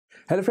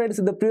Hello friends,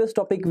 in the previous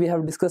topic we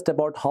have discussed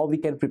about how we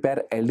can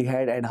prepare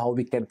aldehyde and how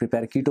we can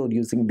prepare ketone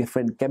using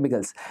different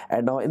chemicals.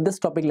 And now in this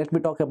topic let me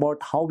talk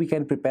about how we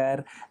can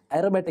prepare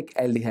aromatic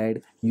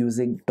aldehyde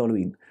using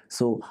toluene.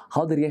 So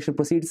how the reaction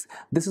proceeds,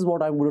 this is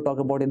what I'm going to talk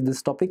about in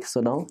this topic. So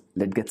now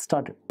let's get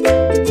started.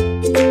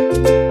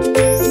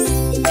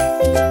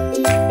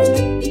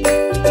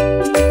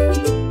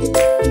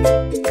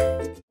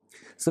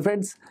 So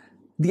friends,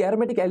 the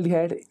aromatic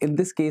aldehyde, in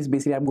this case,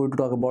 basically I'm going to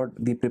talk about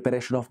the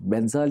preparation of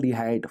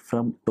benzaldehyde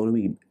from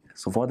toluene.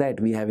 So for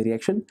that we have a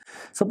reaction.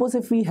 Suppose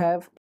if we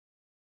have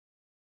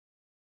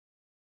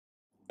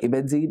a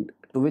benzene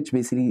to which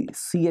basically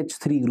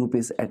CH3 group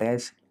is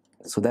attached,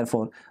 so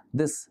therefore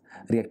this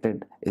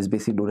reactant is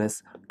basically known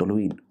as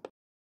toluene.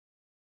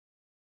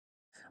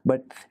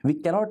 But we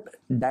cannot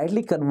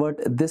directly convert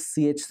this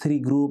CH3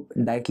 group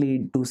directly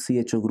into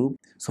CHO group.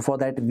 So for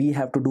that we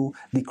have to do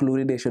the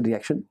chlorination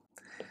reaction.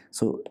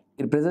 So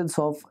in presence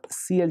of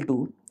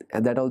Cl2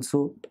 and that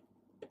also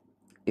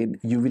in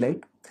UV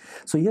light.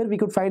 So here we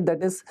could find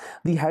that is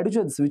the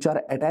hydrogens which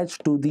are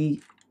attached to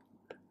the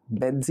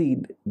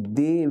benzene,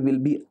 they will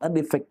be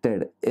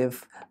unaffected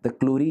if the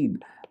chlorine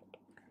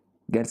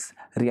gets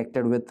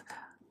reacted with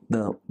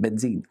the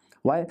benzene.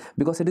 Why?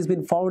 Because it has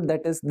been found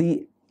that is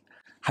the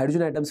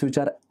hydrogen atoms which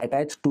are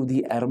attached to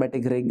the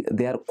aromatic ring,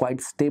 they are quite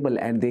stable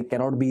and they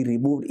cannot be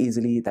removed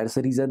easily. That is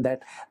the reason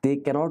that they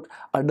cannot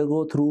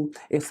undergo through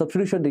a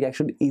substitution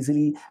reaction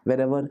easily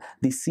whenever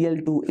the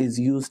Cl2 is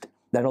used,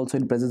 that also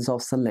in presence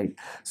of sunlight.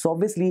 So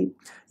obviously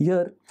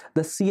here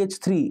the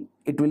CH3,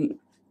 it will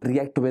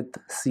react with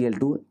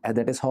Cl2, and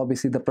that is how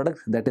basically the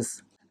product that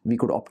is we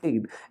could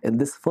obtain in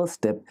this first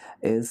step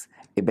is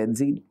a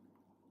benzene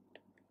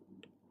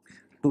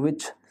to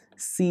which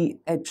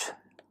Cl2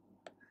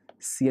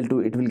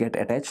 it will get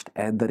attached,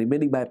 and the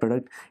remaining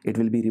byproduct it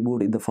will be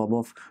removed in the form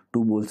of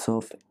 2 moles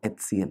of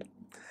HCl.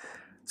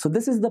 So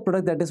this is the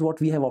product that is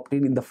what we have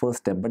obtained in the first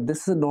step, but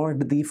this is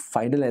not the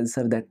final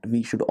answer that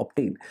we should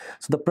obtain.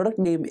 So the product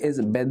name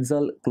is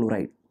benzyl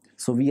chloride.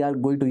 So we are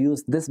going to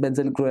use this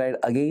benzyl chloride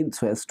again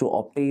so as to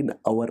obtain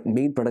our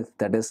main product,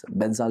 that is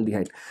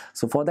benzaldehyde.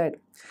 So for that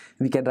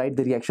we can write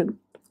the reaction.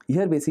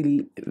 Here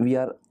basically we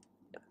are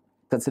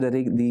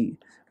considering the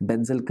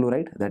benzyl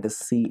chloride, that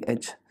is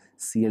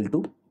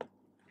CHCl2.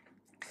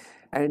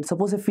 And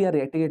suppose if we are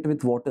reacting it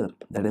with water,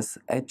 that is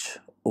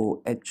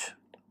HOH,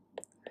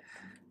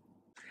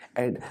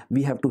 and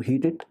we have to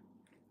heat it.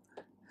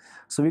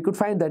 So we could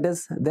find that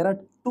is there are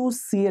 2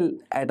 Cl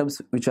atoms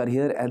which are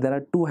here and there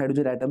are 2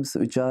 hydrogen atoms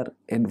which are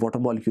in water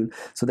molecule.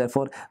 So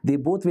therefore they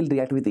both will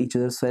react with each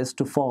other so as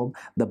to form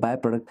the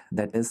byproduct,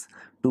 that is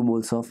 2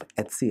 moles of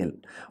HCl.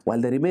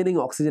 While the remaining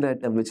oxygen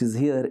atom which is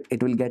here,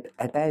 it will get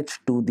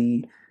attached to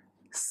the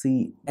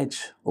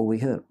CH over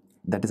here,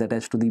 that is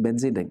attached to the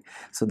benzene ring.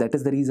 So that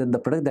is the reason the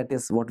product that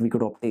is what we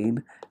could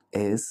obtain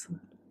is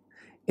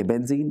a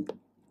benzene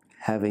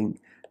having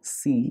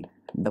C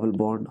double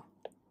bond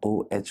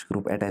OH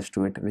group attached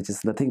to it, which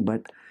is nothing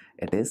but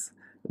it is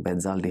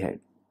benzaldehyde.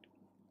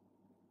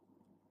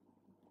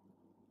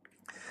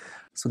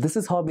 So this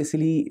is how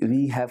basically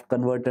we have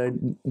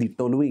converted the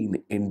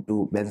toluene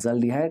into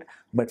benzaldehyde.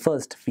 But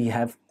first we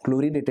have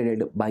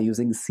chlorinated it by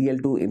using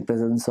Cl2 in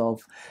presence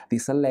of the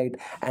sunlight,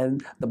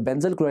 and the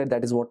benzyl chloride,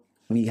 that is what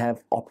we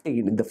have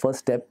obtained in the first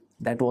step,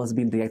 that was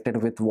being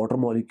reacted with water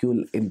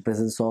molecule in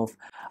presence of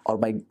or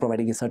by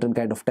providing a certain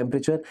kind of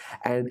temperature,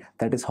 and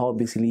that is how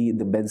basically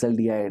the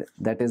benzaldehyde,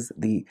 that is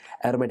the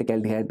aromatic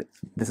aldehyde,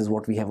 this is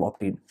what we have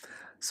obtained.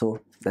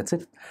 So that's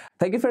it.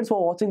 Thank you friends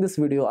for watching this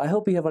video. I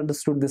hope you have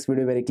understood this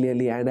video very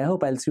clearly, and I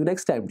hope I'll see you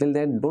next time. Till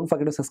then, don't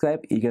forget to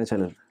subscribe Ekeeda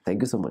channel.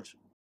 Thank you so much.